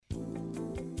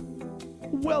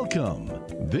Welcome.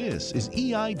 This is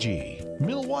EIG,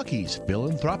 Milwaukee's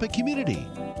philanthropic community,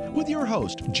 with your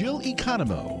host, Jill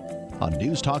Economou, on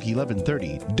News Talk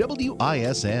 1130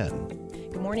 WISN.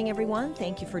 Good morning, everyone.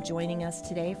 Thank you for joining us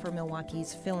today for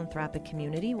Milwaukee's philanthropic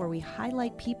community, where we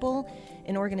highlight people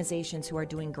and organizations who are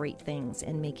doing great things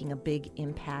and making a big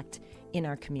impact in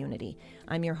our community.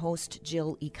 I'm your host,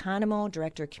 Jill Economou,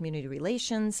 Director of Community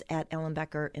Relations at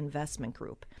Ellenbecker Investment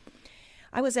Group.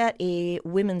 I was at a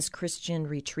women's Christian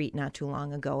retreat not too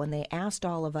long ago, and they asked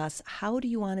all of us, how do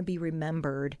you want to be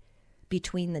remembered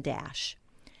between the dash?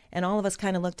 And all of us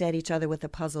kind of looked at each other with a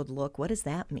puzzled look. What does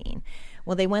that mean?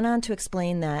 Well, they went on to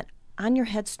explain that on your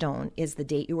headstone is the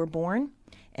date you were born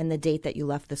and the date that you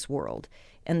left this world.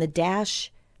 And the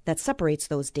dash that separates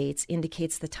those dates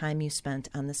indicates the time you spent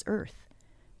on this earth.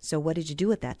 So what did you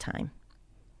do at that time?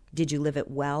 Did you live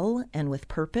it well and with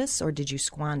purpose, or did you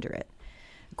squander it?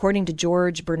 According to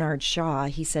George Bernard Shaw,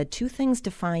 he said, two things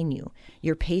define you: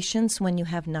 your patience when you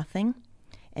have nothing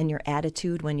and your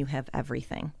attitude when you have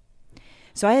everything.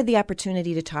 So I had the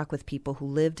opportunity to talk with people who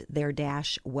lived their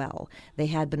dash well. They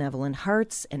had benevolent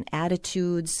hearts and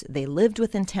attitudes. They lived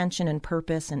with intention and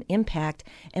purpose and impact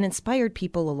and inspired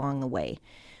people along the way.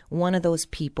 One of those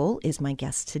people is my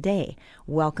guest today.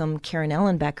 Welcome, Karen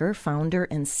Ellenbecker, founder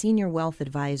and senior wealth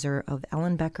advisor of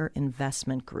Ellenbecker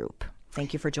Investment Group.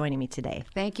 Thank you for joining me today.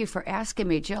 Thank you for asking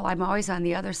me, Jill. I'm always on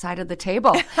the other side of the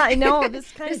table. I know. This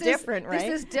is kind of different, right?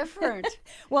 This is different.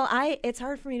 Well, it's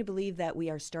hard for me to believe that we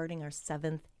are starting our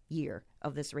 7th year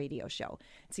of this radio show.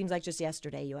 It seems like just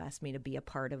yesterday you asked me to be a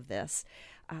part of this.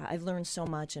 I've learned so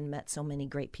much and met so many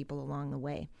great people along the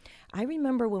way. I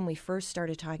remember when we first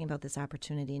started talking about this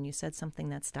opportunity, and you said something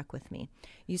that stuck with me.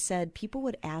 You said people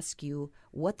would ask you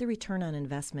what the return on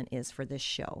investment is for this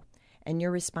show. And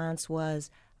your response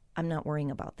was, I'm not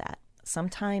worrying about that.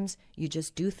 Sometimes you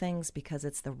just do things because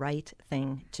it's the right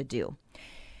thing to do.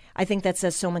 I think that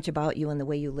says so much about you and the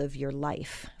way you live your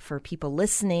life. For people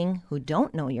listening who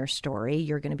don't know your story,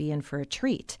 you're going to be in for a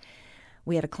treat.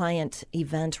 We had a client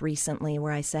event recently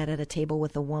where I sat at a table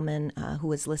with a woman who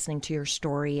was listening to your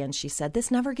story, and she said,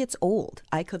 this never gets old.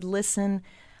 I could listen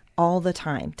all the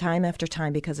time after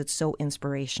time, because it's so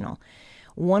inspirational.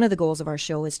 One of the goals of our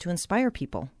show is to inspire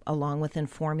people, along with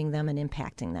informing them and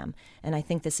impacting them. And I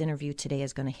think this interview today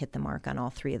is going to hit the mark on all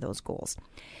three of those goals.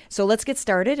 So let's get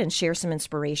started and share some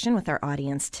inspiration with our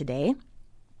audience today.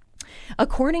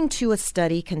 According to a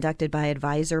study conducted by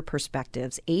Advisor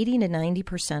Perspectives, 80 to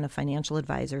 90% of financial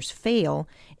advisors fail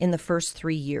in the first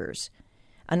 3 years.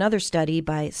 Another study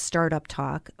by Startup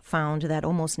Talk found that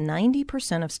almost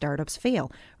 90% of startups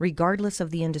fail, regardless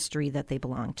of the industry that they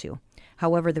belong to.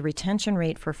 However, the retention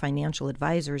rate for financial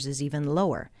advisors is even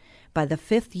lower. By the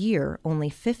 5th year, only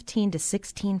 15 to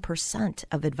 16%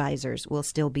 of advisors will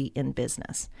still be in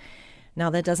business. Now,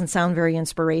 that doesn't sound very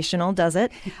inspirational, does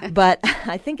it? But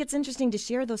I think it's interesting to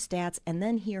share those stats and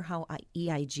then hear how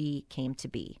EIG came to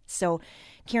be. So,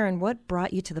 Karen, what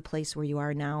brought you to the place where you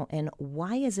are now, and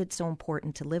why is it so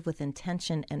important to live with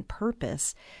intention and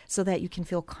purpose so that you can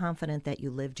feel confident that you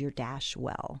lived your dash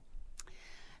well?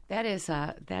 That is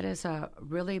a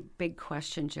really big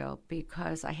question, Jill,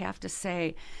 because I have to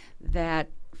say that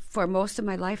for most of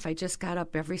my life, I just got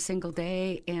up every single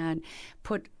day and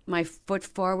put my foot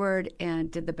forward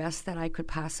and did the best that I could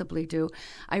possibly do.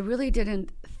 I really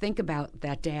didn't think about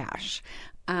that dash.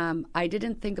 I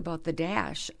didn't think about the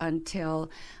dash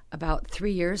until about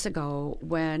 3 years ago,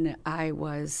 when I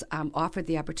was offered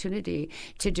the opportunity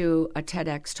to do a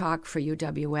TEDx talk for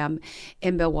UWM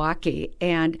in Milwaukee.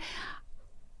 And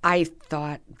I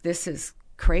thought, this is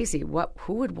crazy.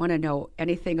 Who would want to know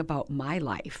anything about my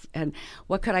life? And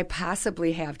what could I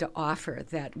possibly have to offer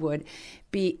that would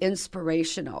be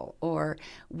inspirational or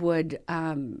would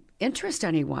interest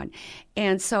anyone?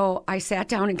 And so I sat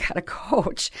down and got a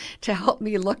coach to help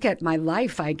me look at my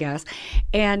life, I guess.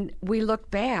 And we looked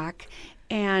back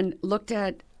and looked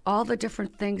at all the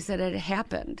different things that had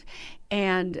happened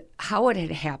and how it had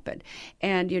happened.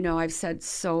 And, I've said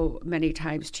so many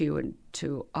times to you and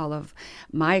to all of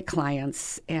my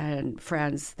clients and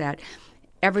friends that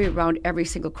around every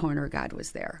single corner, God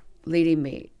was there leading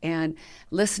me and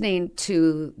listening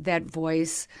to that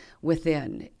voice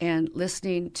within and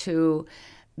listening to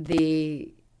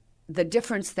the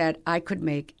difference that I could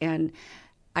make. And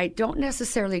I don't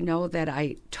necessarily know that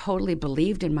I totally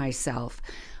believed in myself,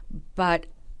 but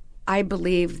I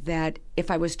believed that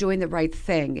if I was doing the right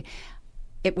thing,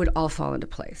 it would all fall into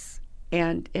place.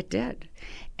 And it did.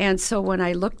 And so when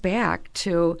I look back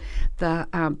to the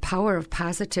Power of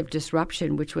Positive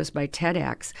Disruption, which was my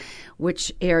TEDx,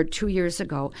 which aired 2 years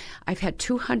ago, I've had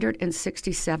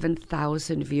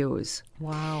 267,000 views.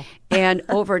 Wow. And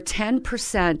over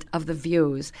 10% of the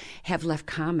views have left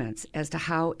comments as to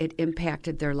how it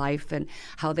impacted their life and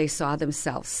how they saw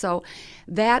themselves. So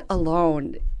that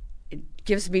alone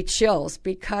gives me chills,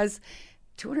 because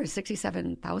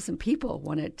 267,000 people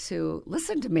wanted to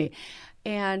listen to me.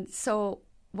 And so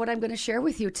what I'm going to share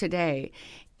with you today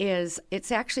is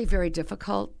it's actually very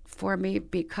difficult for me,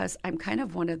 because I'm kind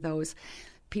of one of those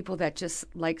people that just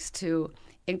likes to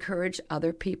encourage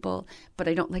other people, but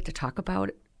I don't like to talk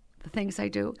about the things I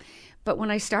do. But when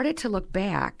I started to look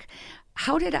back,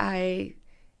 how did I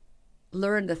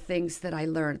learn the things that I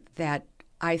learned that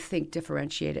I think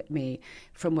differentiated me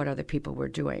from what other people were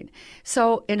doing?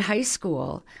 So in high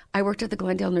school, I worked at the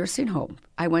Glendale Nursing Home.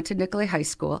 I went to Nicolay High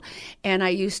School, and I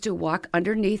used to walk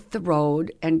underneath the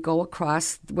road and go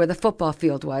across where the football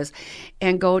field was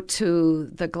and go to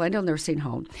the Glendale Nursing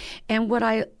Home. And what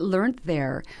I learned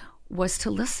there was to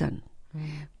listen.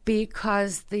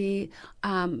 Because the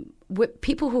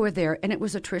people who were there, and it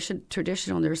was a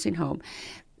traditional nursing home,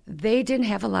 they didn't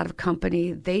have a lot of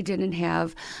company. They didn't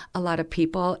have a lot of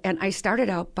people. And I started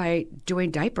out by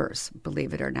doing diapers,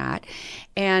 believe it or not.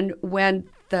 And when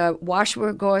the washer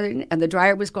were going and the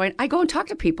dryer was going, I go and talk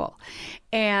to people.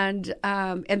 And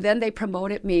then they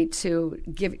promoted me to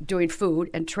doing food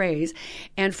and trays.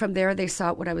 And from there, they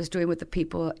saw what I was doing with the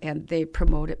people, and they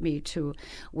promoted me to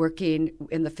working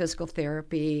in the physical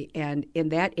therapy and in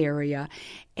that area.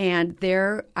 And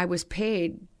there I was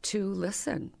paid to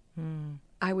listen.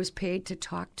 I was paid to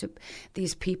talk to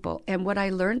these people. And what I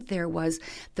learned there was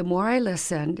the more I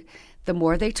listened, the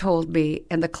more they told me,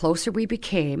 and the closer we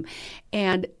became.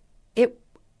 And it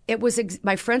was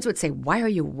my friends would say, "Why are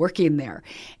you working there?"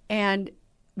 And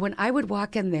when I would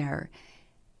walk in there,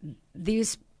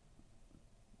 these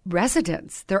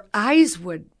residents, their eyes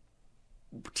would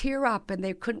tear up, and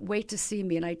they couldn't wait to see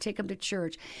me. And I'd take them to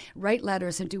church, write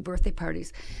letters, and do birthday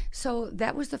parties. So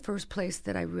that was the first place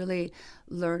that I really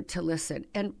learned to listen.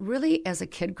 And really, as a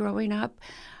kid growing up,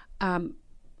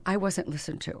 I wasn't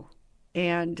listened to.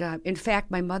 And in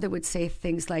fact, my mother would say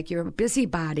things like, "You're a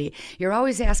busybody. You're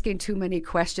always asking too many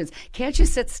questions. Can't you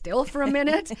sit still for a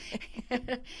minute?"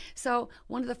 So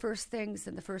one of the first things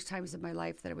and the first times in my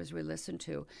life that I was really listened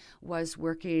to was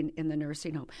working in the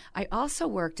nursing home. I also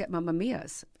worked at Mamma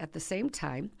Mia's at the same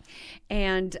time.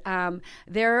 And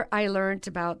there I learned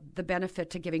about the benefit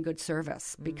to giving good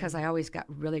service, because I always got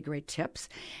really great tips.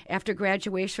 After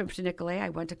graduation from Nicolay, I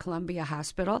went to Columbia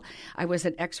Hospital. I was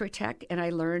an x-ray tech, and I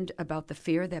learned about the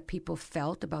fear that people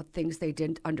felt about things they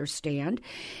didn't understand.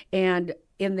 And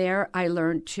in there, I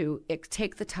learned to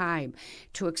take the time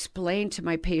to explain to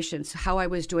my patients how I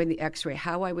was doing the x-ray,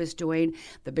 how I was doing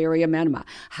the barium enema,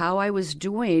 how I was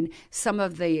doing some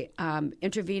of the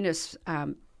intravenous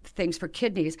things for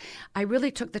kidneys. I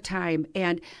really took the time.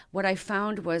 And what I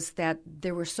found was that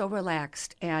they were so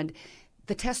relaxed, and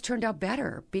the test turned out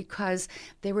better because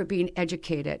they were being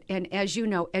educated. And as you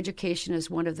know, education is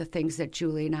one of the things that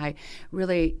Julie and I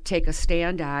really take a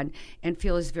stand on and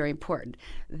feel is very important.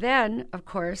 Then, of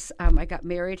course, I got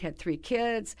married, had 3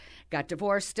 kids, got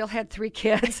divorced, still had 3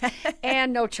 kids,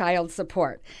 and no child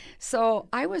support. So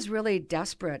I was really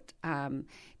desperate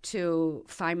to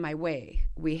find my way.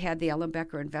 We had the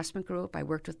Ellenbecker Investment Group. I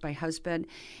worked with my husband.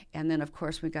 And then, of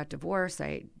course, we got divorced.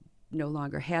 I no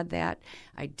longer had that.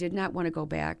 I did not want to go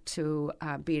back to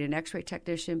being an x-ray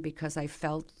technician, because I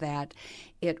felt that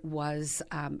it was,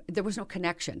 there was no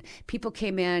connection. People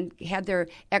came in, had their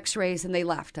x-rays, and they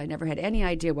left. I never had any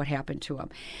idea what happened to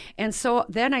them. And so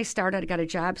then I got a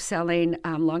job selling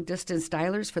long-distance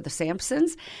dialers for the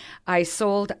Sampsons. I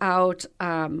sold out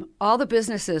all the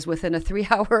businesses within a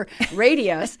 3-hour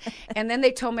radius, and then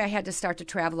they told me I had to start to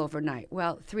travel overnight.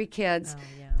 Well, 3 kids,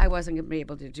 I wasn't going to be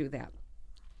able to do that.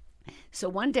 So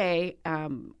one day,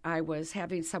 I was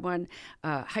having someone,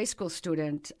 a high school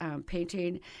student,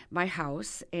 painting my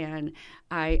house, and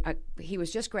he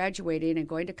was just graduating and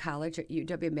going to college at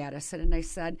UW-Madison, and I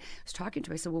was talking to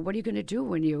him, I said, "Well, what are you going to do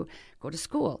when you go to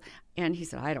school?" And he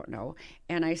said, "I don't know."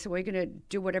 And I said, "Well, are you going to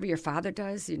do whatever your father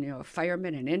does, a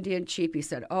fireman, an Indian chief?" He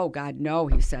said, "Oh, God, no."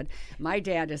 He said, "My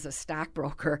dad is a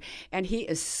stockbroker, and he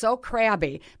is so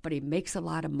crabby, but he makes a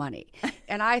lot of money."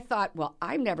 And I thought, well,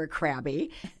 I'm never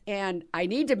crabby, and I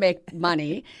need to make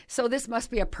money, so this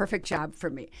must be a perfect job for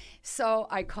me. So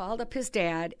I called up his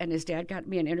dad, and his dad got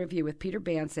me an interview with Peter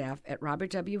Bansaff at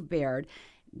Robert W. Baird,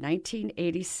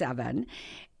 1987.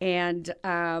 And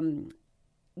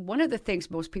one of the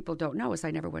things most people don't know is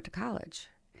I never went to college.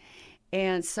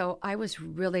 And so I was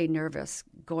really nervous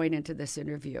going into this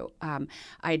interview.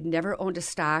 I'd never owned a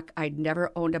stock. I'd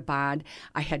never owned a bond.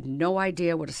 I had no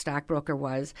idea what a stockbroker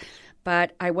was.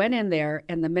 But I went in there,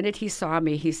 and the minute he saw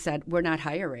me, he said, "We're not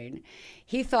hiring."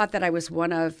 He thought that I was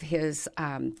one of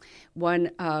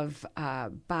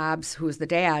Bob's, who's the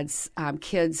dad's,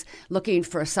 kids looking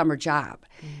for a summer job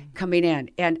coming in.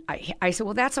 And I said,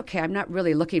 "Well, that's okay. I'm not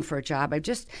really looking for a job. I'm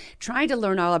just trying to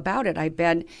learn all about it. I've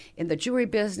been in the jewelry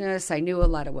business. I knew a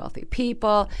lot of wealthy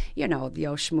people, the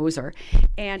old schmoozer."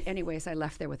 And anyways, I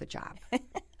left there with a job.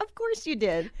 Of course you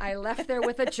did. I left there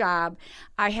with a job.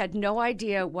 I had no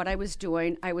idea what I was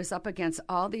doing. I was up against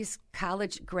all these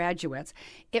college graduates.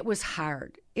 It was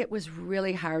hard. It was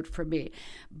really hard for me.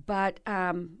 But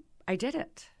I did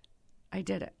it.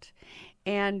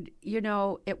 And,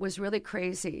 it was really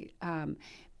crazy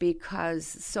because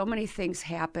so many things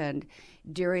happened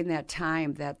during that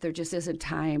time that there just isn't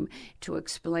time to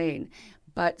explain.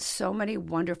 But so many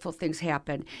wonderful things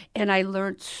happened, and I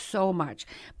learned so much.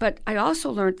 But I also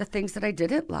learned the things that I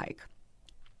didn't like.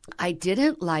 I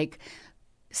didn't like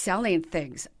selling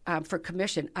things for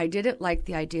commission. I didn't like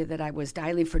the idea that I was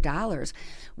dialing for dollars.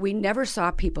 We never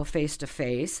saw people face to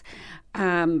face.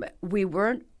 We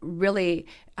weren't really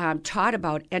taught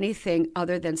about anything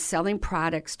other than selling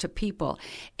products to people.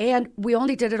 And we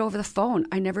only did it over the phone.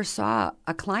 I never saw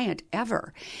a client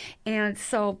ever. And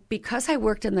so because I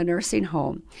worked in the nursing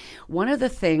home, one of the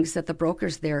things that the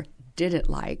brokers there didn't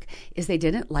like is they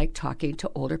didn't like talking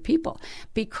to older people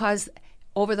because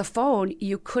over the phone,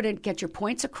 you couldn't get your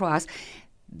points across.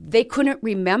 They couldn't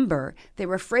remember. They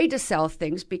were afraid to sell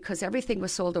things because everything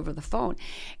was sold over the phone.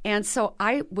 And so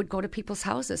I would go to people's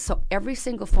houses. So every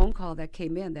single phone call that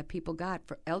came in that people got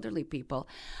for elderly people,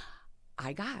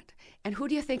 I got. And who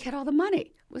do you think had all the money?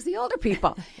 It was the older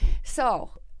people.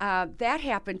 So that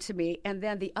happened to me. And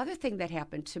then the other thing that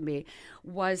happened to me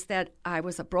was that I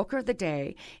was a broker of the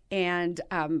day, and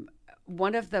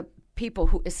one of the people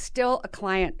who is still a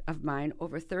client of mine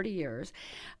over 30 years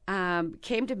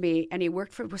came to me, and he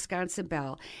worked for Wisconsin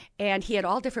Bell, and he had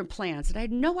all different plans, and I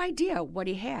had no idea what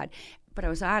he had. But I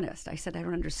was honest. I said, "I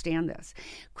don't understand this.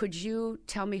 Could you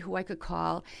tell me who I could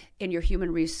call in your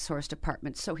human resource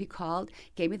department?" So he called,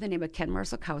 gave me the name of Ken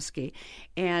Marzlikowski,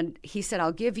 and he said,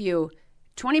 "I'll give you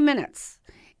 20 minutes.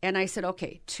 And I said,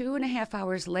 "Okay." 2.5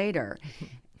 hours later,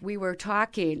 we were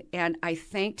talking, and I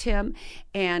thanked him,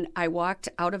 and I walked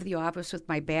out of the office with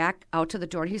my back out to the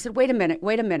door. And he said, wait a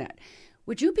minute.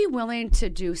 Would you be willing to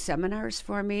do seminars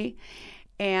for me?"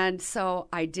 And so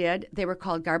I did. They were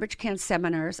called garbage can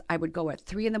seminars. I would go at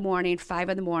 3 in the morning, 5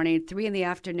 in the morning, 3 in the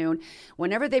afternoon,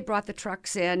 whenever they brought the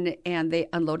trucks in and they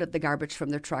unloaded the garbage from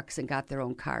their trucks and got their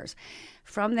own cars.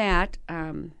 From that,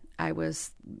 I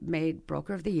was made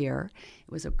Broker of the Year.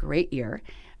 It was a great year.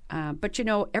 But,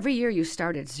 every year you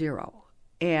start at zero.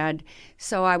 And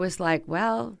so I was like,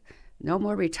 well, no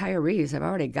more retirees. I've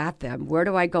already got them. Where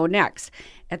do I go next?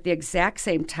 At the exact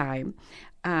same time,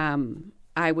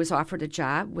 I was offered a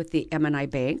job with the M&I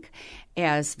Bank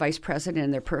as vice president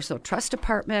in their personal trust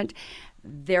department.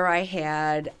 There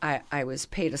I was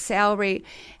paid a salary,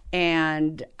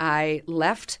 and I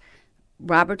left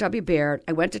Robert W. Baird.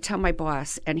 I went to tell my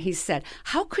boss, and he said,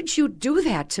 "How could you do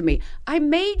that to me? I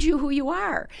made you who you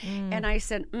are." And I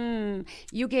said,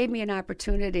 "You gave me an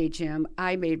opportunity, Jim.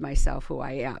 I made myself who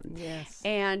I am." Yes.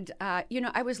 And,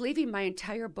 I was leaving my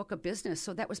entire book of business,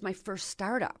 so that was my first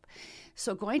startup.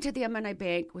 So going to the M&I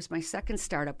Bank was my second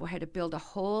startup. I had to build a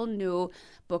whole new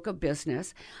book of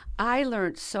business. I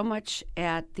learned so much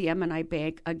at the M&I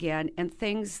Bank again, and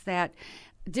things that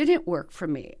didn't work for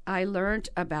me. I learned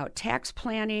about tax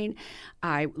planning.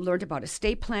 I learned about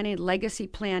estate planning, legacy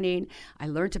planning. I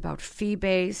learned about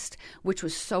fee-based, which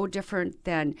was so different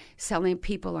than selling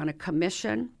people on a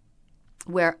commission,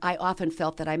 where I often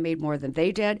felt that I made more than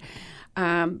they did.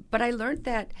 But I learned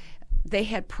that they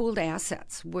had pooled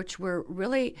assets, which were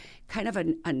really kind of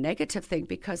a negative thing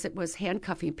because it was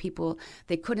handcuffing people.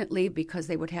 They couldn't leave because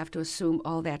they would have to assume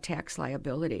all that tax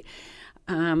liability.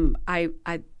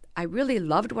 I really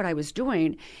loved what I was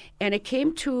doing, and it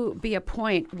came to be a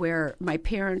point where my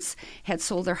parents had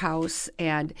sold their house,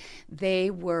 and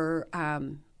they were,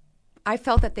 I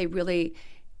felt that they really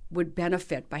would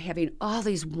benefit by having all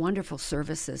these wonderful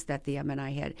services that the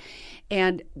M&I had.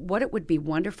 And what it would be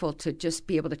wonderful to just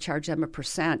be able to charge them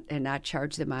 1% and not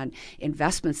charge them on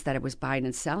investments that I was buying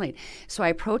and selling. So I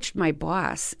approached my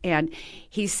boss, and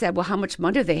he said, "Well, how much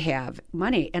money do they have?"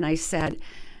 And I said,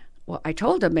 well, I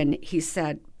told him, and he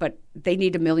said, "But they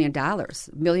need $1 million.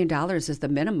 $1 million is the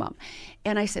minimum."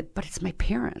 And I said, "But it's my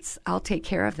parents. I'll take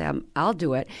care of them. I'll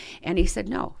do it." And he said,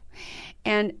 "No."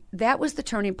 And that was the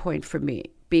turning point for me,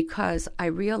 because I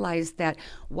realized that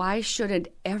why shouldn't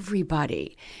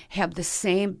everybody have the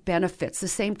same benefits, the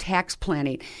same tax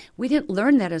planning? We didn't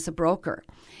learn that as a broker.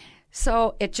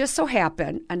 So it just so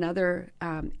happened, another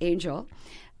angel,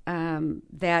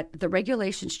 that the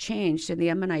regulations changed and the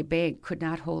M&I Bank could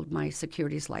not hold my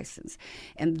securities license.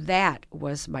 And that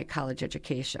was my college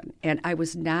education. And I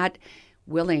was not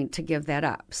willing to give that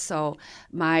up. So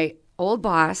my old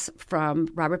boss from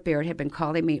Robert Baird had been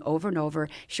calling me over and over,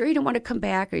 sure you don't want to come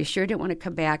back? Are you sure you didn't want to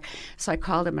come back? So I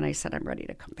called him and I said, I'm ready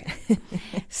to come back.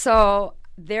 So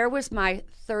there was my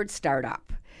third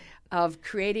startup of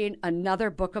creating another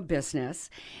book of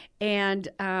business. And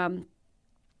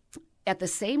at the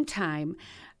same time,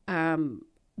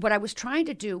 what I was trying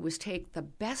to do was take the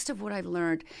best of what I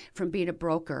learned from being a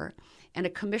broker and a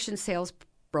commission sales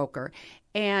broker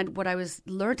and what I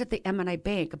learned at the M&I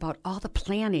Bank about all the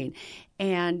planning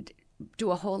and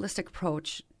do a holistic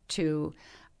approach to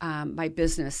my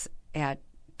business at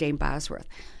Dame Bosworth.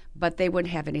 But they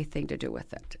wouldn't have anything to do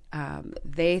with it.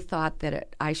 They thought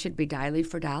that I should be dialing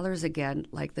for dollars again,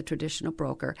 like the traditional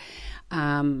broker.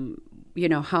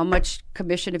 How much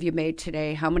commission have you made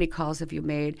today? How many calls have you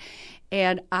made?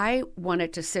 And I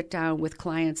wanted to sit down with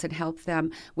clients and help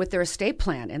them with their estate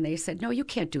plan. And they said, no, you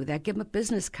can't do that. Give them a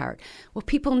business card. Well,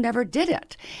 people never did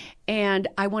it. And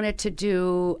I wanted to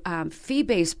do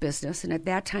fee-based business. And at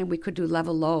that time, we could do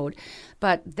level load.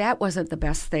 But that wasn't the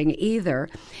best thing either.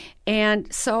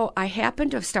 And so I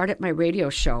happened to have started my radio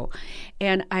show.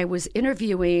 And I was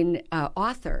interviewing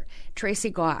author Tracy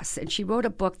Goss. And she wrote a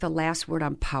book, The Last Word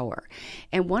on Power.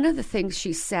 And one of the things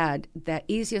she said, the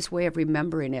easiest way of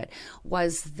remembering it,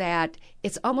 was that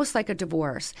it's almost like a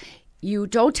divorce. You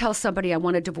don't tell somebody, I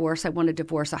want a divorce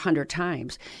 100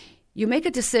 times. You make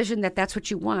a decision that that's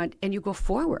what you want, and you go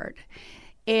forward.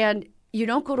 And you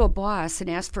don't go to a boss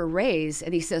and ask for a raise,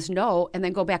 and he says no, and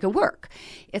then go back and work.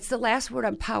 It's the last word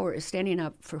on power is standing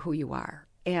up for who you are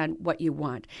and what you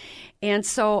want. And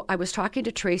so I was talking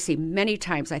to Tracy many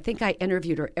times. I think I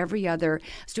interviewed her I was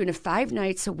doing it 5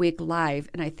 nights a week live,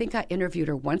 and I think I interviewed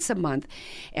her once a month.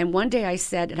 And one day I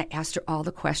said, and I asked her all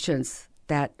the questions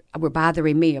that were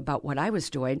bothering me about what I was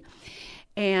doing.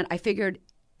 And I figured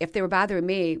if they were bothering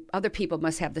me, other people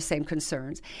must have the same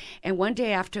concerns. And one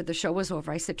day after the show was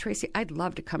over, I said, Tracy, I'd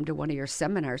love to come to one of your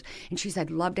seminars. And she said, I'd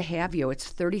love to have you.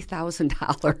 It's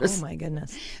 $30,000. Oh, my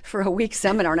goodness. For a week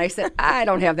seminar. And I said, I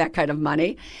don't have that kind of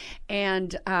money.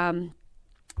 And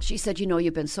she said,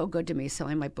 you've been so good to me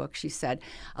selling my book. She said,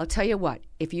 I'll tell you what,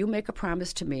 if you make a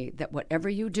promise to me that whatever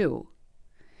you do,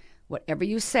 whatever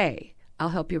you say, I'll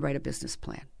help you write a business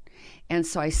plan. And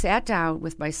so I sat down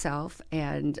with myself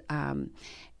and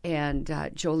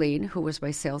Jolene, who was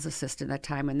my sales assistant at that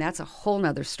time, and that's a whole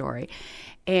nother story.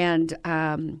 And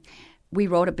we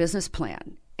wrote a business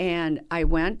plan. And I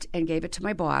went and gave it to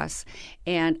my boss,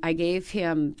 and I gave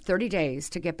him 30 days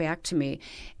to get back to me.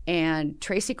 And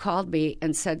Tracy called me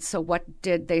and said, so what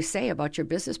did they say about your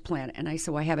business plan? And I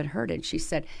said, well, I haven't heard it. And she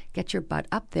said, get your butt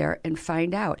up there and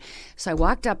find out. So I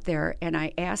walked up there, and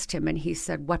I asked him, and he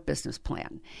said, what business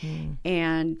plan?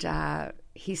 And I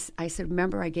said,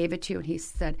 remember, I gave it to you? And he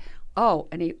said, oh,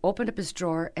 and he opened up his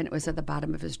drawer, and it was at the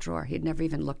bottom of his drawer. He'd never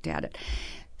even looked at it.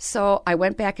 So I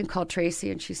went back and called Tracy,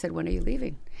 and she said, when are you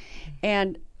leaving?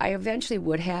 And I eventually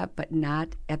would have, but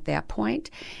not at that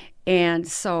point. And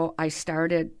so I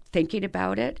started thinking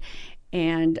about it.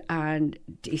 And on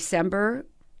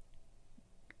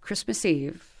Christmas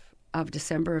Eve of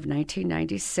December of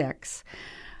 1996,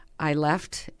 I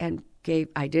left and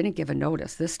I didn't give a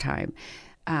notice this time.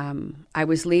 I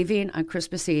was leaving on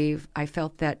Christmas Eve. I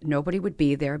felt that nobody would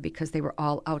be there because they were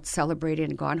all out celebrating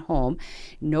and gone home.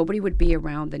 Nobody would be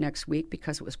around the next week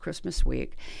because it was Christmas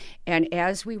week. And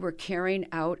as we were carrying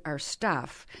out our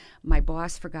stuff, my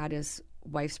boss forgot his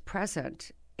wife's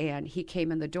present, and he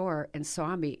came in the door and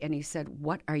saw me, and he said,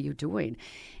 what are you doing?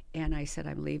 And I said,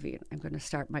 I'm leaving. I'm going to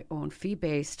start my own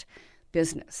fee-based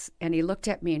business. And he looked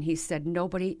at me and he said,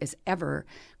 nobody is ever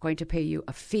going to pay you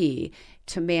a fee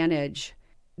to manage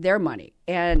their money.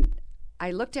 And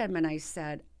I looked at him and I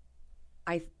said,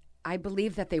 I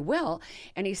believe that they will.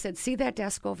 And he said, see that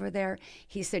desk over there?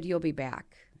 He said, you'll be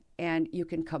back and you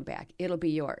can come back. It'll be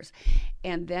yours.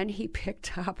 And then he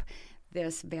picked up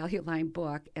this Value Line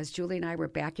book as Julie and I were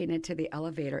backing into the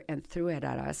elevator and threw it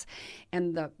at us.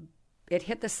 And it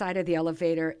hit the side of the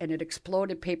elevator and it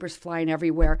exploded, papers flying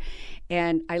everywhere.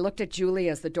 And I looked at Julie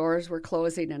as the doors were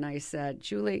closing and I said,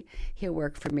 Julie, he'll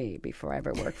work for me before I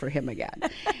ever work for him again.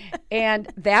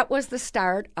 And that was the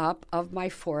start up of my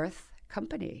 4th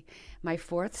company, my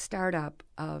 4th startup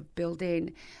of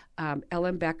building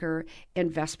Ellenbecker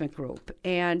Investment Group.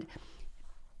 And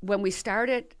when we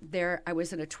started there, I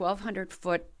was in a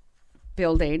 1,200-foot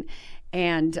building,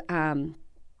 and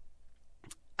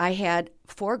I had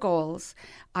 4 goals.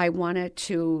 I wanted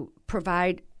to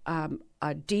provide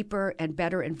deeper and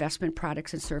better investment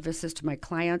products and services to my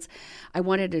clients. I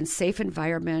wanted a safe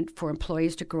environment for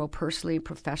employees to grow personally and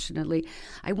professionally.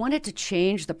 I wanted to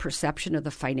change the perception of the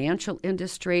financial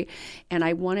industry, and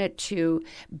I wanted to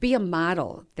be a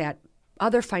model that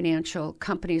other financial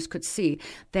companies could see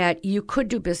that you could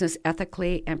do business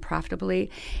ethically and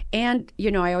profitably. And,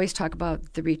 I always talk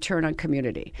about the return on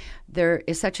community. There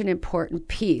is such an important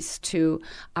piece to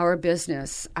our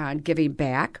business on giving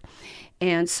back.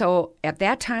 And so at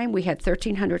that time, we had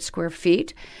 1,300 square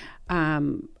feet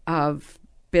of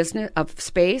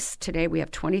space. Today, we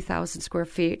have 20,000 square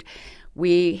feet.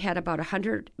 We had about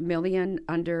 $100 million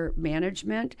under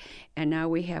management, and now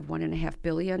we have $1.5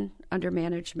 billion under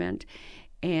management.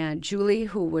 And Julie,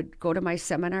 who would go to my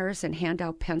seminars and hand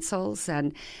out pencils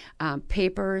and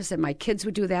papers, and my kids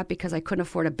would do that because I couldn't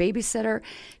afford a babysitter.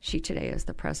 She today is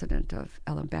the president of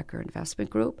Ellenbecker Investment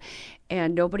Group.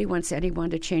 And nobody wants anyone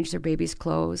to change their baby's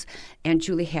clothes. And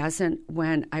Julie hasn't.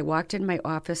 When I walked in my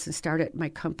office and started my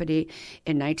company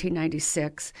in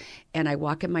 1996, and I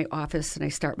walk in my office and I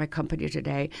start my company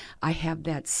today, I have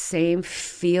that same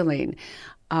feeling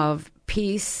of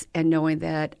peace and knowing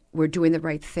that we're doing the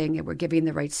right thing and we're giving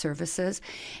the right services.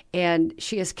 And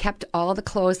she has kept all the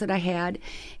clothes that I had,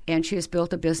 and she has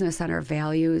built a business on our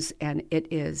values, and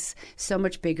it is so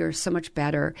much bigger, so much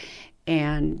better,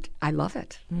 and I love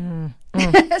it.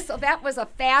 So that was a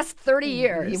fast 30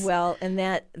 years. Well, and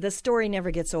that the story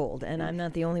never gets old, and I'm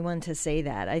not the only one to say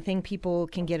that. I think people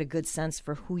can get a good sense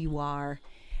for who you are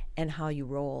and how you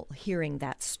roll hearing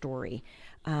that story.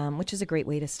 Which is a great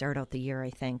way to start out the year,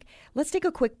 I think. Let's take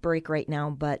a quick break right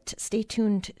now, but stay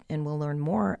tuned and we'll learn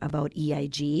more about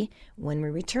EIG when we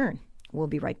return. We'll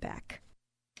be right back.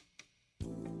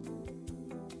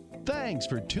 Thanks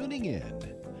for tuning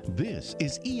in. This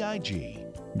is EIG,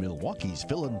 Milwaukee's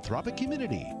philanthropic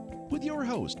community, with your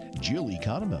host, Jill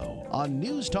Economou, on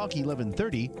News Talk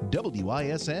 1130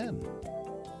 WISN.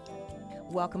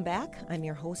 Welcome back. I'm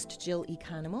your host, Jill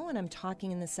Economou, and I'm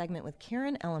talking in this segment with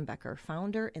Karen Ellenbecker,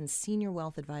 founder and senior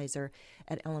wealth advisor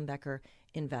at Ellenbecker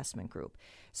Investment Group.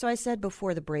 So I said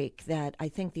before the break that I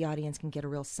think the audience can get a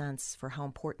real sense for how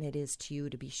important it is to you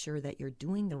to be sure that you're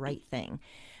doing the right thing,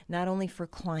 not only for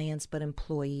clients but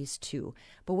employees too.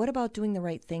 But what about doing the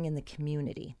right thing in the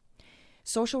community?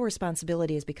 Social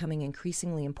responsibility is becoming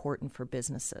increasingly important for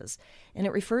businesses, and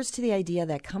it refers to the idea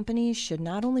that companies should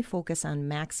not only focus on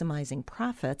maximizing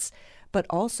profits, but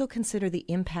also consider the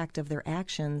impact of their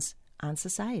actions on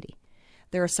society.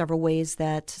 There are several ways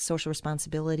that social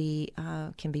responsibility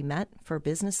can be met for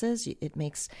businesses. It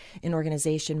makes an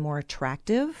organization more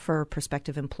attractive for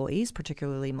prospective employees,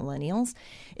 particularly millennials.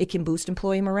 It can boost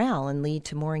employee morale and lead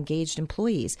to more engaged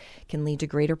employees. It can lead to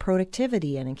greater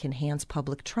productivity, and it can enhance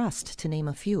public trust, to name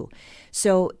a few.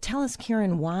 So tell us,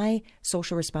 Karen, why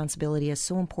social responsibility is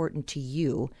so important to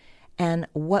you and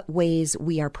what ways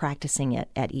we are practicing it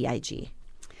at EIG.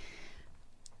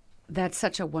 That's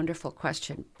such a wonderful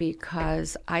question,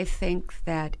 because I think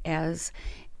that as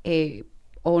a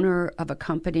owner of a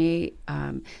company,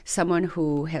 someone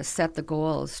who has set the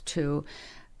goals to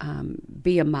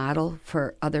be a model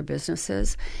for other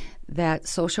businesses, that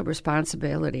social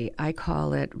responsibility, I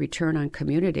call it return on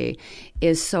community,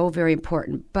 is so very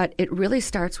important. But it really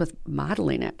starts with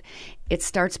modeling it. It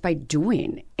starts by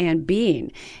doing and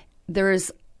being.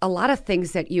 There's a lot of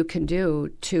things that you can do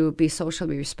to be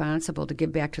socially responsible, to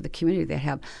give back to the community that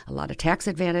have a lot of tax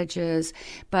advantages.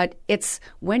 But it's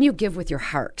when you give with your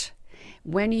heart,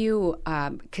 when you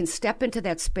can step into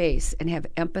that space and have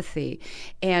empathy.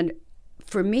 And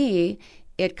for me,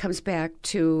 it comes back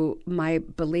to my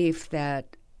belief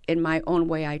that in my own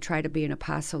way, I try to be an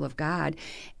apostle of God,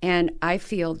 and I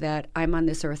feel that I'm on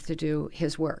this earth to do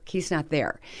His work. He's not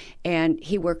there, and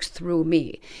He works through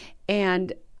me.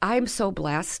 And I'm so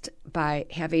blessed by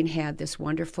having had this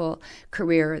wonderful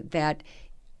career that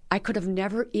I could have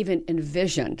never even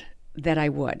envisioned that I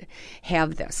would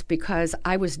have this, because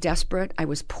I was desperate, I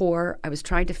was poor, I was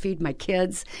trying to feed my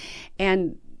kids,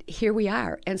 and here we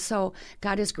are. And so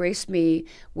God has graced me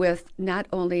with not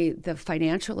only the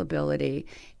financial ability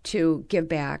to give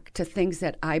back to things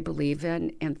that I believe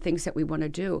in and things that we want to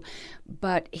do,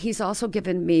 but He's also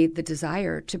given me the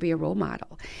desire to be a role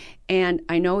model. And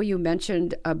I know you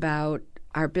mentioned about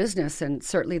our business, and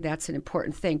certainly that's an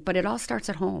important thing, but it all starts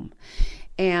at home.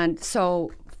 And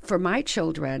so for my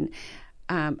children,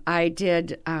 I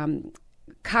did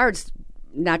cards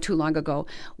not too long ago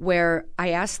where I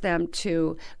asked them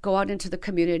to go out into the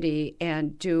community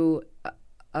and do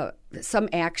some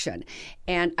action.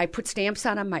 And I put stamps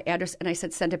on them, my address, and I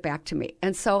said, send it back to me.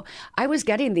 And so I was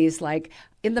getting these like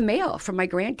in the mail from my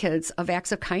grandkids of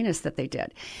acts of kindness that they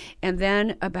did. And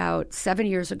then about 7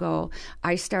 years ago,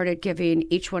 I started giving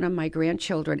each one of my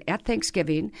grandchildren at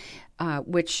Thanksgiving,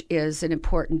 which is an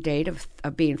important date of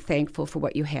being thankful for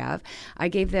what you have. I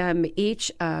gave them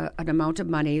each an amount of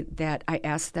money that I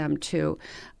asked them to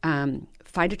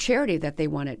find a charity that they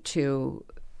wanted to,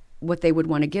 what they would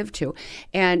want to give to.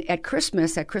 And at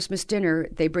Christmas dinner,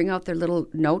 they bring out their little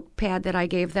notepad that I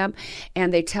gave them,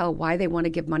 and they tell why they want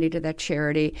to give money to that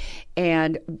charity.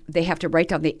 And they have to write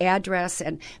down the address,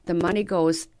 and the money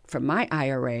goes from my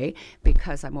IRA,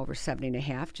 because I'm over 70 and a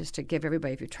half, just to give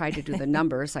everybody, if you try to do the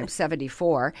numbers, I'm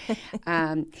 74.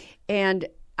 And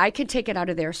I can take it out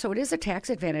of there. So it is a tax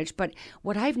advantage. But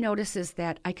what I've noticed is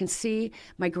that I can see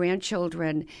my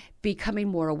grandchildren becoming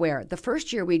more aware. The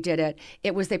first year we did it,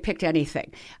 it was they picked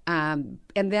anything. And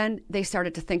then they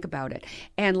started to think about it.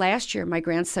 And last year, my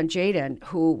grandson Jaden,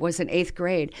 who was in 8th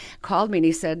grade, called me and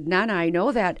he said, Nana, I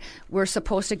know that we're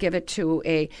supposed to give it to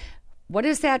a what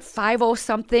is that,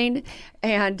 50-something?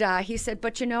 And he said,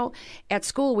 but at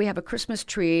school we have a Christmas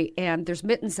tree and there's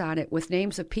mittens on it with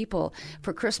names of people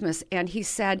for Christmas. And he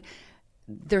said,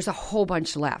 there's a whole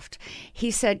bunch left. He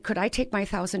said, could I take my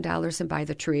 $1,000 and buy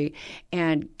the tree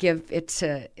and give it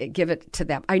to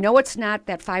them? I know it's not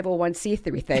that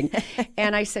 501c3 thing.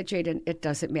 And I said, Jaden, it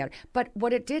doesn't matter. But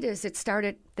what it did is it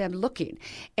started them looking.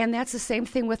 And that's the same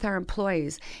thing with our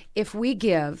employees. If we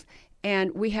give,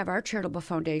 and we have our charitable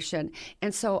foundation.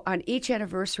 And so on each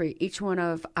anniversary, each one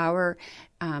of our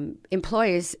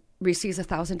employees receives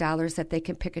 $1,000 that they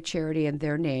can pick a charity in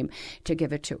their name to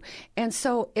give it to. And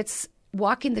so it's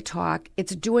walking the talk.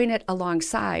 It's doing it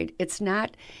alongside. It's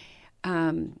not...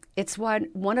 it's what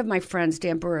one of my friends,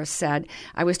 Dan Burris, said.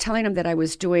 I was telling him that I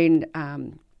was doing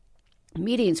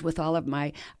meetings with all of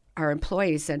our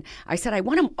employees, and I said, I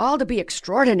want them all to be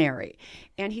extraordinary.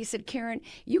 And he said, Karen,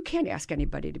 you can't ask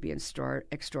anybody to be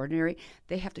extraordinary.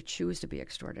 They have to choose to be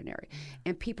extraordinary.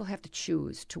 And people have to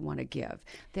choose to want to give.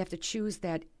 They have to choose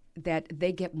that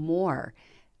they get more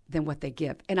than what they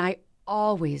give. And I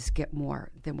always get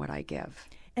more than what I give.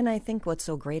 And I think what's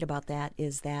so great about that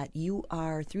is that you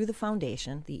are, through the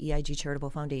foundation, the EIG Charitable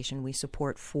Foundation, we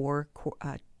support 4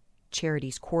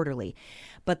 charities quarterly.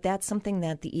 But that's something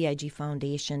that the EIG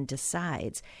Foundation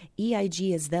decides.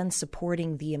 EIG is then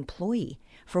supporting the employee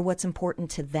for what's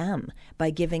important to them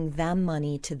by giving them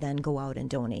money to then go out and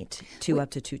donate to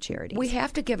up to 2 charities. We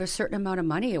have to give a certain amount of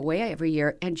money away every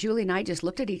year. And Julie and I just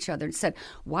looked at each other and said,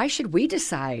 why should we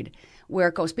decide where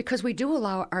it goes? Because we do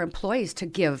allow our employees to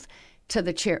give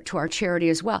to our charity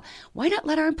as well. Why not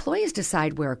let our employees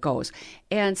decide where it goes?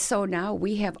 And so now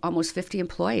we have almost 50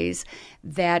 employees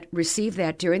that receive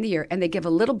that during the year, and they give a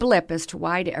little blip as to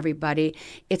why to everybody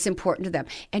it's important to them.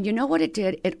 And you know what it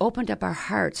did? It opened up our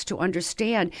hearts to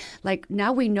understand, like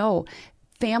now we know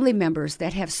family members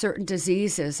that have certain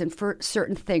diseases and for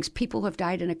certain things, people who have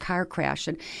died in a car crash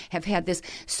and have had this.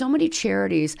 So many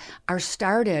charities are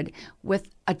started with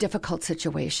a difficult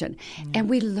situation. And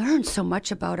we learn so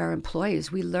much about our employees.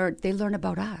 They learn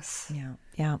about us.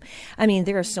 Yeah. I mean,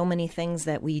 there are so many things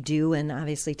that we do, and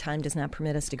obviously time does not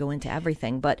permit us to go into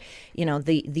everything. But,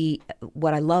 the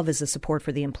what I love is the support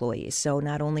for the employees. So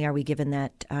not only are we given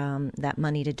that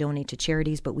money to donate to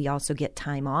charities, but we also get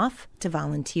time off to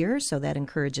volunteer. So that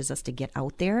encourages us to get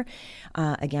out there.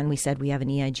 Again, we said we have an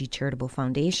EIG Charitable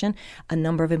Foundation. A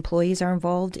number of employees are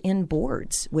involved in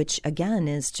boards, which, again,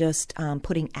 is just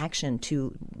putting action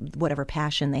to whatever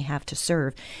passion they have to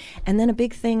serve. And then a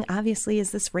big thing, obviously, is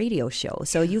this radio show.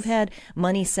 So you've had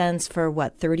Money Sense for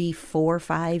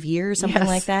 5 years, something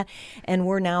like that. And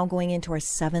we're now going into our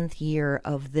 7th year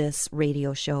of this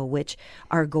radio show, which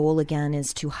our goal, again,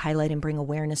 is to highlight and bring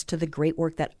awareness to the great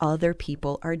work that other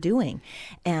people are doing.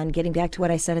 And getting back to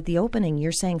what I said at the opening,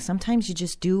 you're saying sometimes you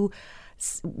just do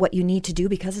what you need to do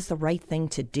because it's the right thing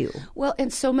to do. Well,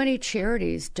 and so many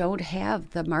charities don't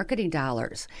have the marketing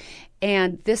dollars.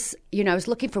 And this, I was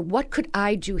looking for what could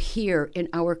I do here in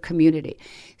our community.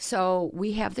 So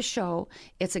we have the show.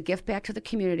 It's a gift back to the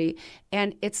community.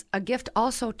 And it's a gift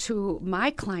also to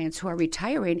my clients who are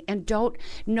retiring and don't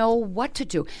know what to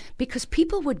do. Because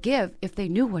people would give if they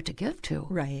knew what to give to.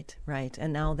 Right.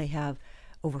 And now they have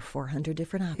over 400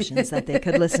 different options that they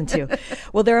could listen to.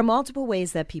 Well, there are multiple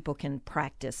ways that people can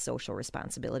practice social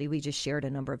responsibility. We just shared a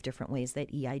number of different ways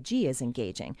that EIG is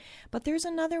engaging. But there's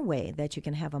another way that you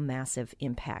can have a massive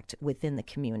impact within the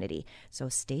community. So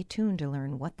stay tuned to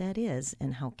learn what that is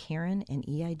and how Karen and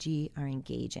EIG are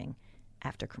engaging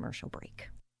after commercial break.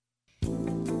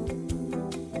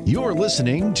 You're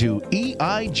listening to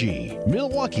EIG,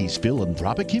 Milwaukee's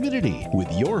philanthropic community,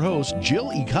 with your host, Jill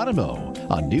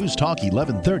Economou, on News Talk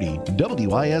 1130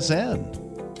 WISN.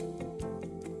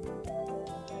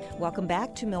 Welcome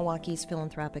back to Milwaukee's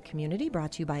philanthropic community,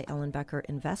 brought to you by Ellenbecker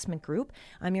Investment Group.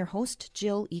 I'm your host,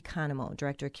 Jill Economou,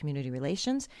 Director of Community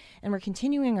Relations, and we're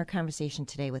continuing our conversation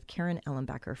today with Karen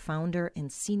Ellenbecker, founder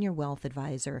and senior wealth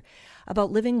advisor,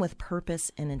 about living with purpose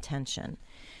and intention.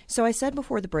 So I said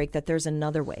before the break that there's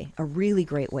another way, a really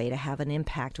great way to have an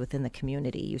impact within the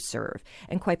community you serve,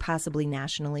 and quite possibly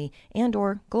nationally and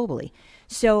or globally.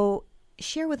 So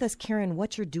share with us, Karen,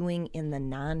 what you're doing in the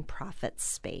nonprofit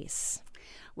space.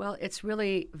 Well, it's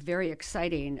really very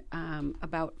exciting.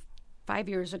 About 5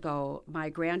 years ago, my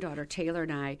granddaughter Taylor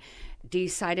and I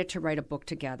decided to write a book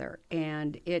together,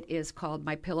 and it is called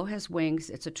My Pillow Has Wings.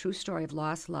 It's a true story of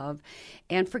loss, love,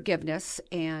 and forgiveness,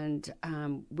 and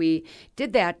we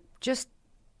did that just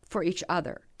for each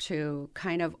other to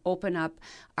kind of open up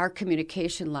our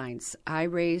communication lines. I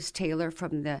raised Taylor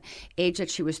from the age that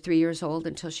she was 3 years old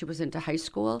until she was into high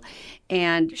school,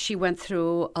 and she went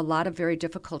through a lot of very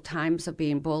difficult times of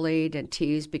being bullied and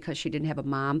teased because she didn't have a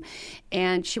mom.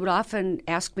 And she would often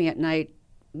ask me at night,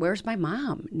 "Where's my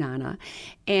mom, Nana?"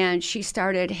 And she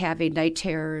started having night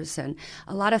terrors and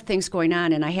a lot of things going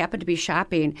on. And I happened to be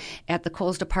shopping at the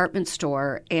Kohl's department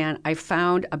store, and I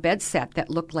found a bed set that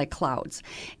looked like clouds.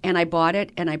 And I bought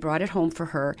it, and I brought it home for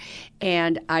her.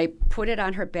 And I put it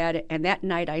on her bed, and that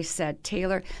night I said,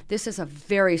 "Taylor, this is a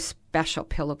very special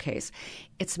pillowcase.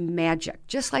 It's magic.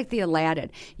 Just like the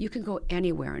Aladdin. You can go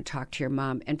anywhere and talk to your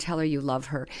mom and tell her you love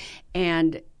her."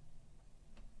 And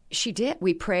she did.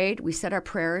 We prayed, we said our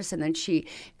prayers, and then she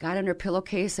got in her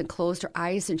pillowcase and closed her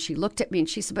eyes, and she looked at me and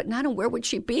she said, "But Nana, where would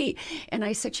she be?" And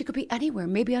I said, "She could be anywhere,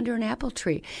 maybe under an apple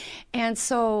tree." And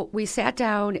so we sat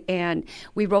down and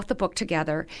we wrote the book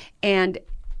together, and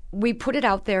we put it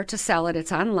out there to sell it.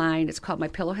 It's online. It's called My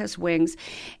Pillow Has Wings.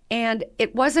 And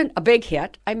it wasn't a big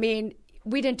hit. I mean,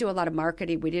 we didn't do a lot of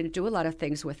marketing. We didn't do a lot of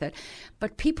things with it.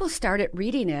 But people started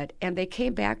reading it, and they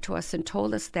came back to us and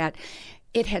told us that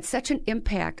it had such an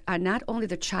impact on not only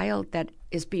the child that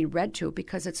is being read to,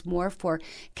 because it's more for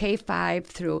K-5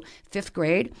 through 5th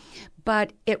grade,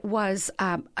 but it was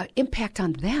an impact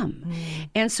on them.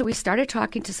 And so we started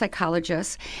talking to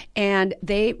psychologists, and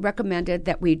they recommended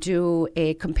that we do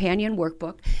a companion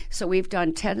workbook. So we've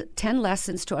done 10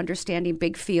 lessons to understanding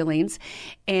big feelings,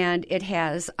 and it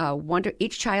has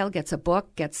each child gets a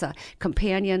book, gets a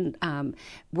companion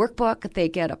workbook, they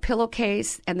get a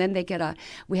pillowcase, and then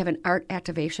we have an art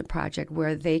activation project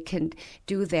where they can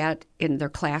do that in their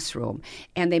classroom,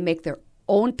 and they make their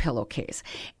own pillowcase.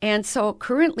 And so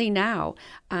currently now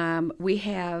we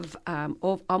have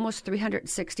almost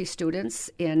 360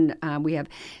 students in, we have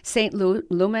St.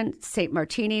 Lumen, St.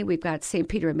 Martini, we've got St.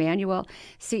 Peter Emmanuel,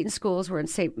 Seton Schools, we're in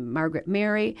St. Margaret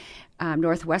Mary,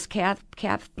 Northwest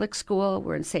Catholic School,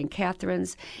 we're in St.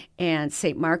 Catherine's, and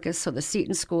St. Marcus, so the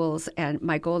Seton Schools. And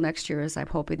my goal next year is I'm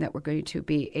hoping that we're going to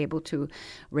be able to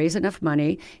raise enough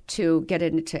money to get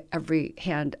it into every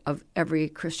hand of every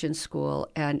Christian school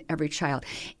and every child.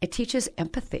 It teaches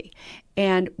empathy.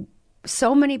 And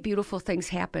so many beautiful things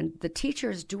happen. The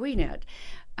teachers doing it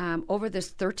over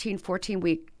this 13,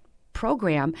 14-week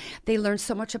program, they learn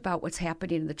so much about what's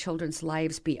happening in the children's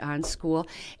lives beyond school,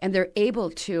 and they're able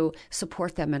to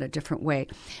support them in a different way.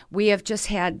 We have just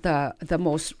had the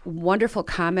most wonderful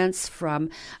comments from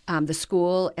the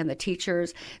school and the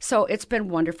teachers, so it's been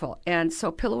wonderful. And so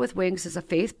Pillow with Wings is a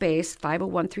faith-based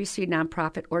 501(c)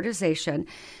 nonprofit organization.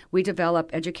 We develop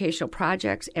educational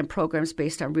projects and programs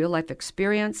based on real-life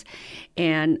experience,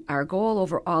 and our goal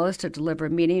overall is to deliver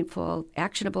meaningful,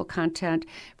 actionable content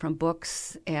from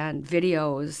books and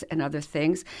videos and other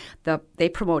things. They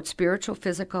promote spiritual,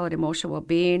 physical, and emotional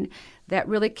well-being that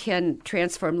really can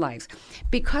transform lives.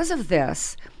 Because of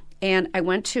this, and I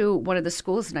went to one of the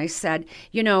schools and I said,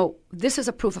 this is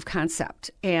a proof of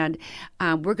concept, and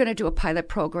we're going to do a pilot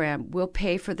program. We'll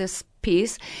pay for this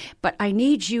piece, but I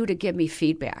need you to give me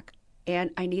feedback. And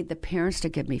I need the parents to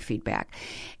give me feedback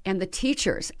and the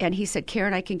teachers. And he said,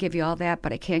 "Karen, I can give you all that,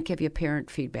 but I can't give you parent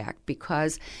feedback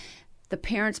because the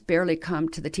parents barely come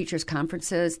to the teachers'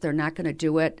 conferences. They're not going to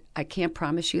do it. I can't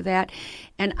promise you that."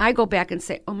 And I go back and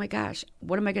say, "Oh my gosh,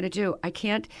 what am I going to do? I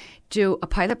can't do a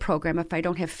pilot program if I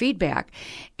don't have feedback."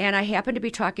 And I happened to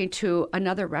be talking to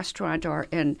another restaurateur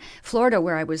in Florida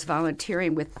where I was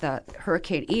volunteering with the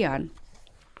Hurricane Ian.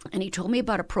 And he told me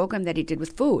about a program that he did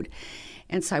with food.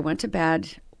 And so I went to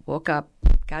bed, woke up,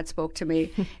 God spoke to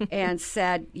me and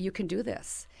said, "You can do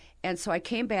this." And so I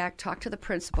came back, talked to the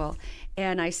principal,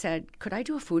 and I said, "Could I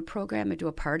do a food program and do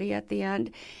a party at the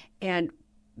end?" And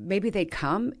maybe they'd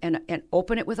come and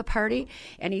open it with a party.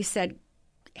 And he said,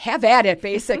 have at it,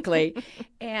 basically.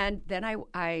 And then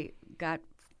I got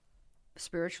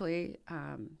spiritually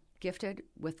gifted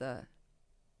with the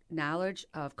knowledge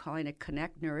of calling it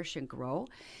Connect, Nourish, and Grow.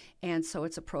 And so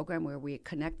it's a program where we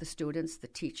connect the students, the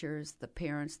teachers, the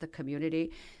parents, the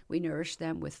community. We nourish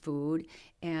them with food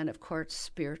and, of course,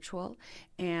 spiritual,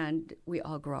 and we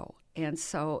all grow. And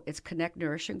so it's Connect,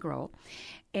 Nourish, and Grow.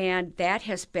 And that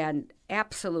has been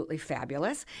absolutely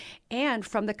fabulous. And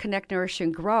from the Connect, Nourish,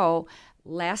 and Grow,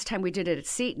 last time we did it at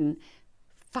Seton,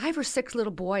 5 or 6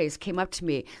 little boys came up to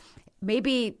me,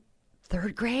 maybe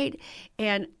third grade,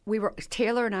 and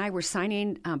Taylor and I were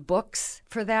signing books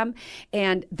for them,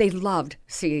 and they loved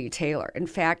seeing Taylor. In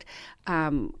fact,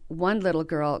 one little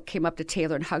girl came up to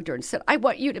Taylor and hugged her and said, "I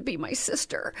want you to be my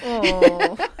sister."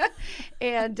 Oh.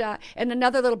 And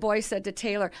another little boy said to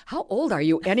Taylor, "How old are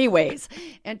you anyways?"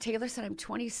 And Taylor said, "I'm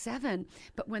 27,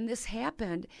 but when this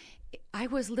happened, I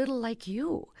was little like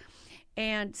you."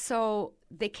 And so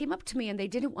they came up to me and they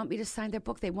didn't want me to sign their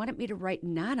book. They wanted me to write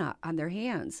Nana on their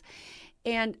hands.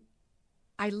 And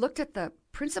I looked at the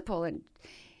principal and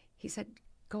he said,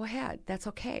 "Go ahead, that's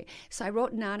okay." So I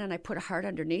wrote Nana and I put a heart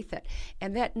underneath it.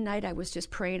 And that night I was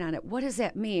just praying on it. What does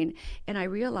that mean? And I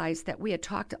realized that we had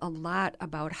talked a lot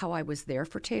about how I was there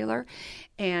for Taylor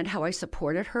and how I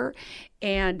supported her.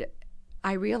 And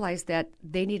I realized that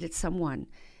they needed someone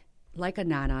like a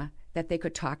Nana that they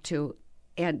could talk to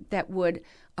and that would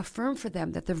affirm for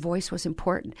them that their voice was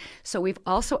important. So we've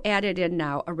also added in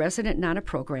now a resident Nana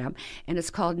program, and it's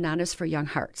called Nanas for Young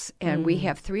Hearts. And we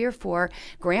have 3 or 4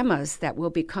 grandmas that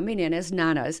will be coming in as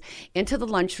Nanas into the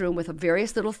lunchroom with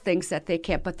various little things that they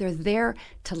can, but they're there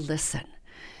to listen.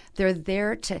 They're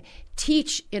there to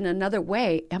teach in another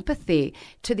way, empathy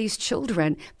to these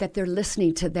children, that they're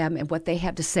listening to them and what they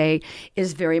have to say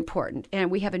is very important. And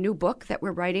we have a new book that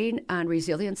we're writing on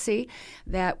resiliency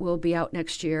that will be out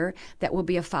next year that will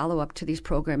be a follow-up to these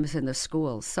programs in the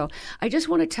schools. So I just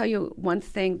want to tell you one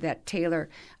thing that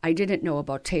I didn't know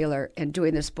about Taylor in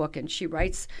doing this book, and she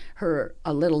writes her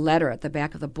a little letter at the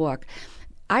back of the book.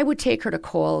 I would take her to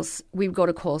Kohl's. We would go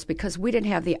to Kohl's because we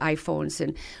didn't have the iPhones,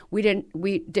 and we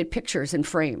did pictures in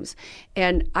frames.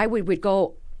 And we'd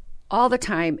go all the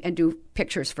time and do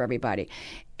pictures for everybody.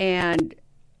 And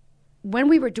when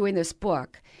we were doing this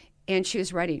book and she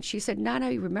was writing, she said,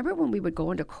 "Nana, you remember when we would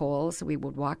go into Kohl's and we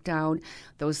would walk down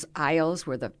those aisles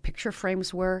where the picture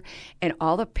frames were, and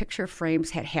all the picture frames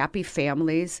had happy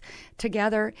families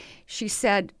together?" She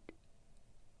said,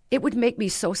 "It would make me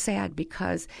so sad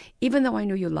because even though I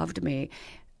knew you loved me,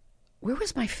 where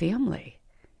was my family?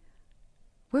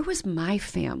 Where was my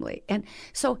family?" And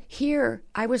so here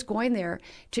I was going there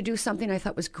to do something I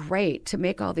thought was great, to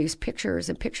make all these pictures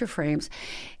and picture frames.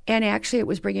 And actually it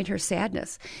was bringing her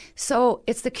sadness. So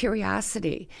it's the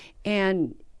curiosity.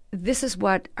 And this is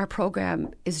what our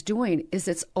program is doing, is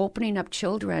it's opening up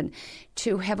children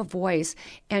to have a voice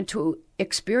and to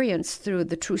experience through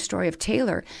the true story of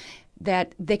Taylor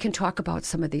that they can talk about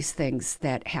some of these things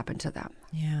that happen to them.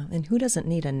 Yeah, and who doesn't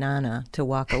need a Nana to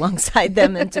walk alongside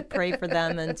them and to pray for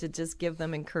them and to just give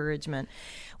them encouragement?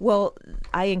 Well,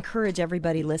 I encourage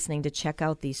everybody listening to check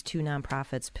out these 2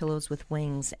 nonprofits, Pillows with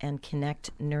Wings and Connect,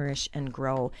 Nourish, and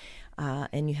Grow.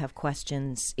 And you have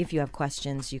questions. If you have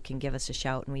questions, you can give us a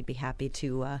shout, and we'd be happy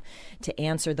to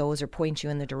answer those or point you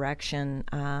in the direction.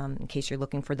 In case you're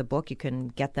looking for the book, you can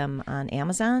get them on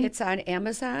Amazon. It's on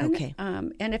Amazon. Okay.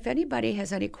 And if anybody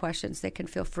has any questions, they can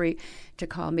feel free to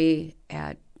call me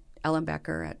at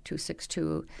Ellenbecker at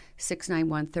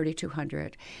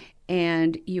 262-691-3200.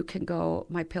 And you can go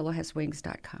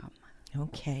mypillowhaswings.com.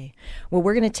 Okay. Well,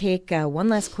 we're going to take one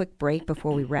last quick break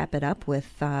before we wrap it up with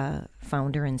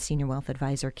founder and senior wealth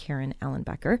advisor Karen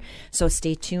Ellenbecker. So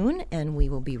stay tuned, and we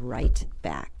will be right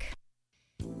back.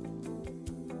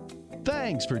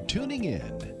 Thanks for tuning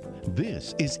in.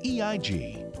 This is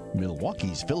EIG,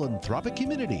 Milwaukee's philanthropic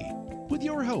community, with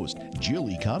your host, Jill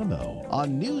Economou,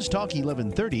 on News Talk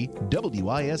 1130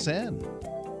 WISN.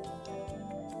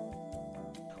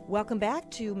 Welcome back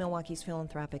to Milwaukee's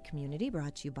Philanthropic Community,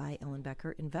 brought to you by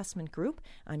Ellenbecker Investment Group.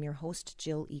 I'm your host,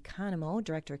 Jill Economou,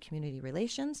 Director of Community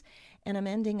Relations, and I'm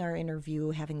ending our interview,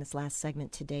 having this last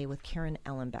segment today, with Karen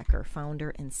Ellenbecker,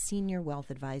 founder and senior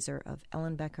wealth advisor of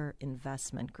Ellenbecker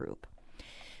Investment Group.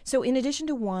 So in addition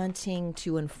to wanting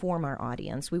to inform our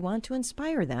audience, we want to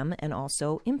inspire them and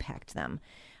also impact them.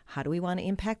 How do we want to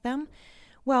impact them?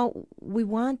 Well, we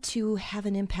want to have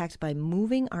an impact by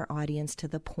moving our audience to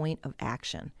the point of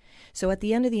action. So at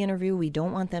the end of the interview, we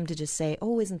don't want them to just say,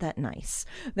 oh, isn't that nice?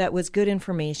 That was good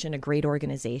information, a great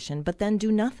organization, but then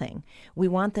do nothing. We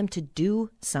want them to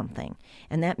do something.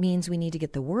 And that means we need to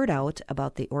get the word out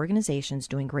about the organizations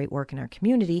doing great work in our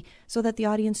community so that the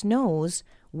audience knows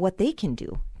what they can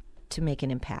do to make an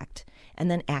impact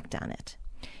and then act on it.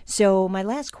 So my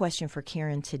last question for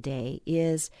Karen today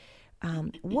is,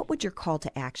 what would your call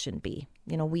to action be?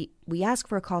 You know, we ask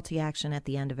for a call to action at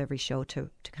the end of every show to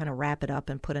kind of wrap it up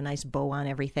and put a nice bow on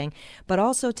everything, but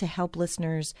also to help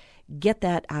listeners get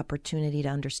that opportunity to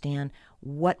understand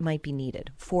what might be needed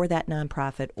for that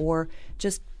nonprofit, or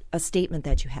just a statement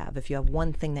that you have, if you have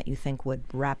one thing that you think would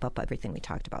wrap up everything we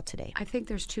talked about today. I think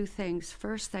there's two things.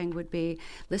 First thing would be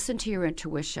listen to your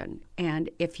intuition.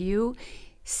 And if you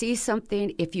see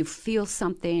something, if you feel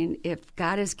something, if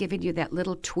God has given you that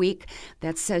little tweak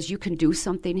that says you can do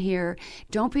something here,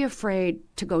 don't be afraid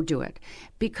to go do it.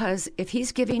 Because if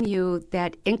he's giving you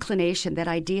that inclination, that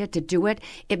idea to do it,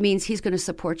 it means he's going to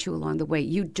support you along the way.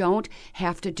 You don't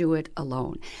have to do it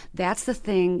alone. That's the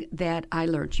thing that I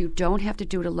learned. You don't have to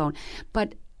do it alone,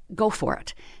 but go for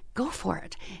it. Go for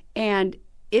it. And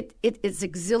it is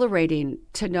exhilarating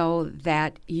to know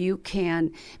that you can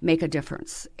make a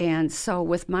difference. And so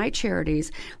with my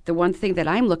charities, the one thing that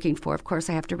I'm looking for, of course,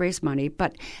 I have to raise money,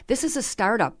 but this is a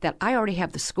startup that I already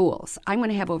have the schools. I'm going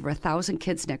to have over 1,000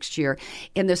 kids next year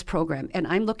in this program, and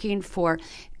I'm looking for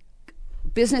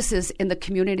businesses in the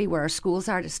community where our schools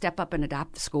are to step up and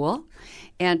adopt the school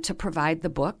and to provide the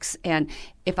books. And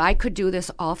if I could do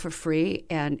this all for free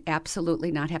and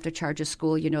absolutely not have to charge a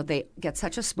school, you know, they get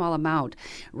such a small amount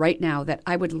right now that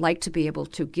I would like to be able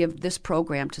to give this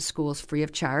program to schools free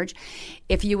of charge.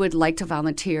 If you would like to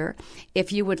volunteer,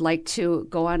 if you would like to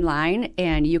go online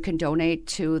and you can donate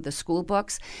to the school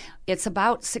books, it's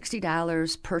about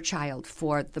 $60 per child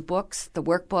for the books, the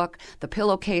workbook, the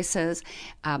pillowcases,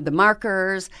 the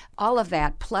markers, all of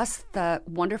that, plus the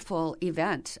wonderful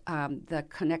event, the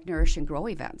Connect, Nourish, and Grow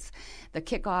events, the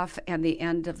kickoff and the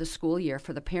end of the school year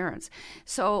for the parents.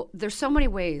 So there's so many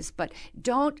ways, but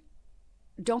don't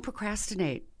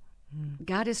procrastinate.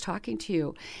 God is talking to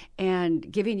you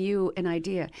and giving you an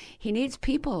idea. He needs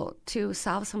people to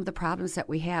solve some of the problems that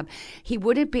we have. He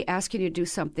wouldn't be asking you to do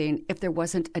something if there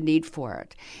wasn't a need for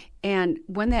it. And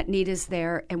when that need is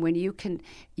there, and when you can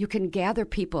gather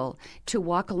people to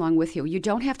walk along with you, you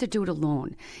don't have to do it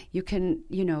alone. You can,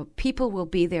 people will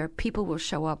be there, people will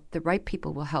show up, the right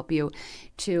people will help you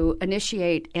to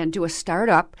initiate and do a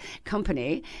startup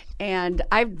company. And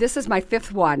this is my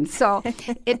 5th one, so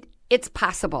it's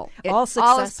possible. All successful,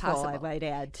 all is possible. I might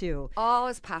add, too. All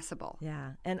is possible.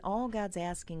 Yeah, and all God's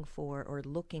asking for or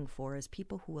looking for is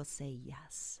people who will say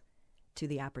yes to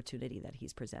the opportunity that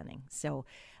he's presenting. So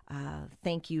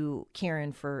thank you,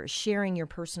 Karen, for sharing your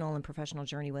personal and professional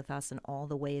journey with us and all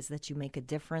the ways that you make a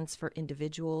difference for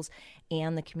individuals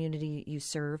and the community you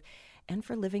serve, and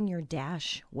for living your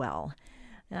dash well.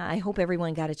 I hope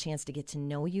everyone got a chance to get to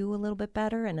know you a little bit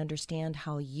better and understand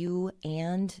how you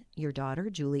and your daughter,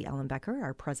 Julie Ellenbecker,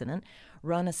 our president,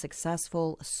 run a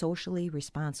successful, socially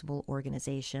responsible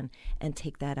organization and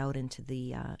take that out into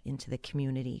the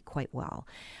community quite well.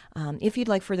 If you'd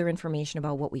like further information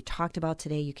about what we talked about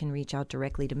today, you can reach out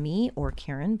directly to me or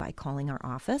Karen by calling our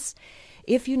office.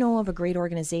 If you know of a great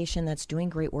organization that's doing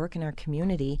great work in our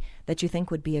community that you think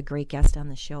would be a great guest on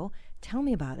the show, tell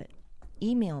me about it.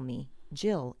 Email me,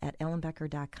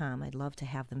 Jill@ellenbecker.com. I'd love to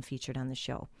have them featured on the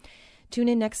show. Tune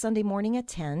in next Sunday morning at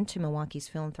 10 to Milwaukee's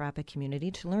philanthropic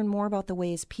community to learn more about the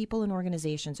ways people and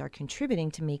organizations are contributing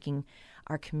to making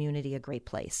our community a great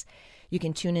place. You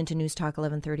can tune into News Talk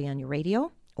 1130 on your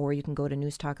radio, or you can go to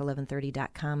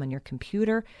newstalk1130.com on your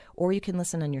computer, or you can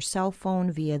listen on your cell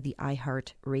phone via the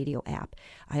iHeart Radio app.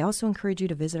 I also encourage you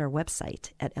to visit our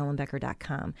website at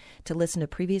ellenbecker.com to listen to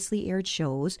previously aired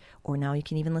shows, or now you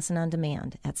can even listen on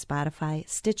demand at Spotify,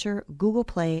 Stitcher, Google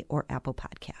Play, or Apple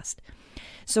Podcast.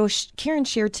 So Karen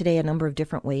shared today a number of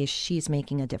different ways she's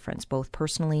making a difference, both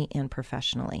personally and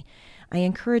professionally. I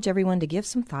encourage everyone to give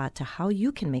some thought to how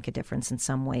you can make a difference in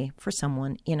some way for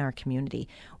someone in our community,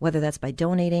 whether that's by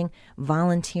donating,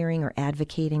 volunteering, or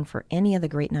advocating for any of the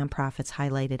great nonprofits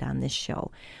highlighted on this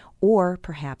show. Or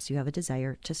perhaps you have a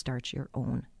desire to start your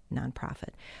own nonprofit.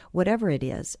 Whatever it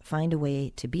is, find a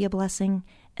way to be a blessing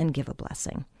and give a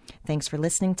blessing. Thanks for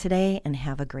listening today, and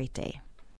have a great day.